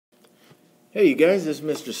Hey you guys, this is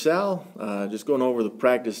Mr. Sal, just going over the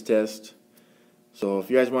practice test. So if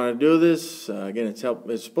you guys want to do this, again it's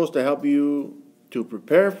supposed to help you to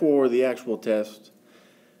prepare for the actual test.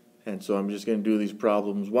 And so I'm just going to do these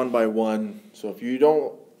problems one by one. So if you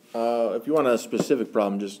want a specific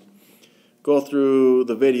problem, just go through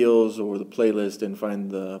the videos or the playlist and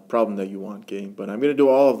find the problem that you want, okay? But I'm going to do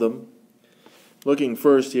all of them. Looking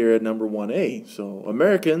first here at number 1A. So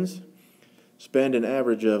Americans spend an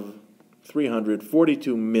average of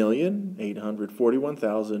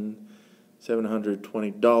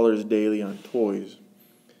 $342,841,720 daily on toys.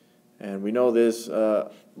 And we know this.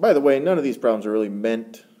 By the way, none of these problems are really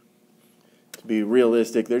meant to be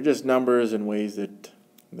realistic. They're just numbers and ways that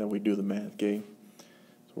we do the math, okay?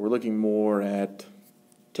 So we're looking more at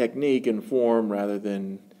technique and form rather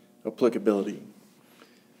than applicability.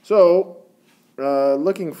 So,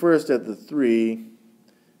 looking first at the 3,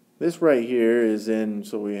 this right here is in,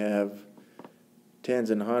 so we have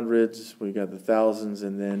tens and hundreds, we got the thousands,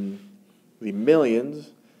 and then the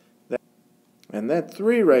millions. And that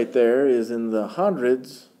 3 right there is in the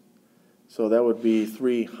hundreds, so that would be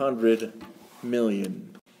 300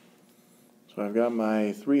 million. So I've got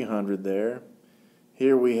my 300 there.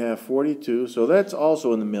 Here we have 42, so that's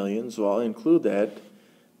also in the millions, so I'll include that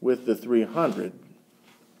with the 300.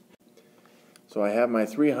 So I have my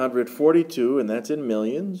 342, and that's in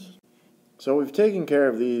millions. So we've taken care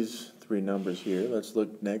of these 3 numbers here. Let's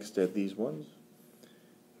look next at these ones.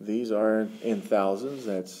 These are in thousands.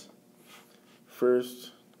 That's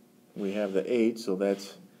first we have the 8, so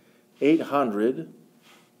that's 800.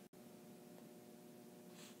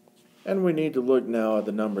 And we need to look now at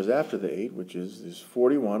the numbers after the 8, which is this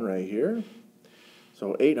 41 right here.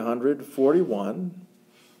 So 841.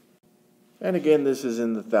 And again, this is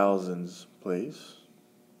in the thousands place.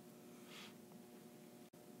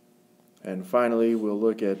 And finally, we'll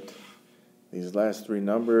look at these last 3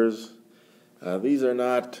 numbers. These are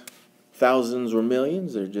not thousands or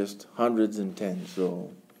millions, they're just hundreds and tens.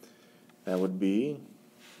 So that would be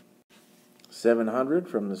 700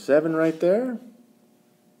 from the 7 right there.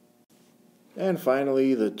 And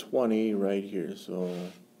finally, the 20 right here. So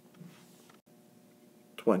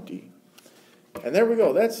 20. And there we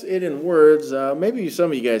go. That's it in words. Maybe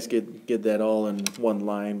some of you guys get that all in one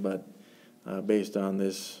line, but based on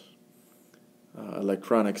this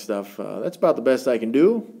electronic stuff, that's about the best I can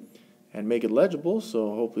do and make it legible,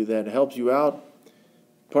 so hopefully that helps you out.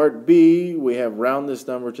 Part B, we have round this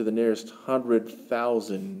number to the nearest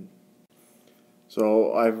 100,000.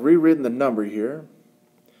 So I've rewritten the number here,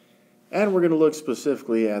 and we're going to look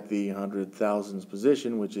specifically at the 100,000s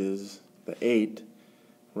position, which is the 8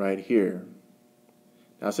 right here.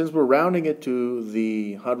 Now since we're rounding it to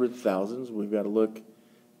the 100,000s, we've got to look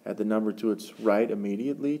at the number to its right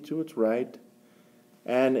immediately, to its right.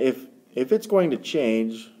 And if it's going to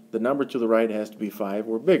change, the number to the right has to be 5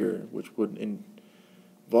 or bigger, which would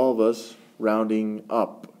involve us rounding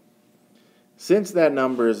up. Since that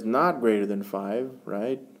number is not greater than 5,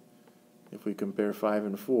 right? If we compare 5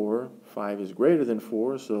 and 4, 5 is greater than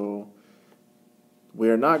 4, so we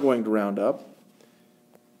are not going to round up.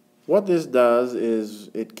 What this does is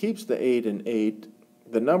it keeps the 8 and 8.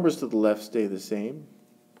 The numbers to the left stay the same,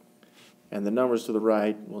 and the numbers to the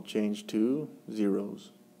right will change to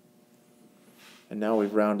zeros. And now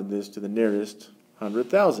we've rounded this to the nearest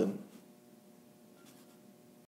 100,000.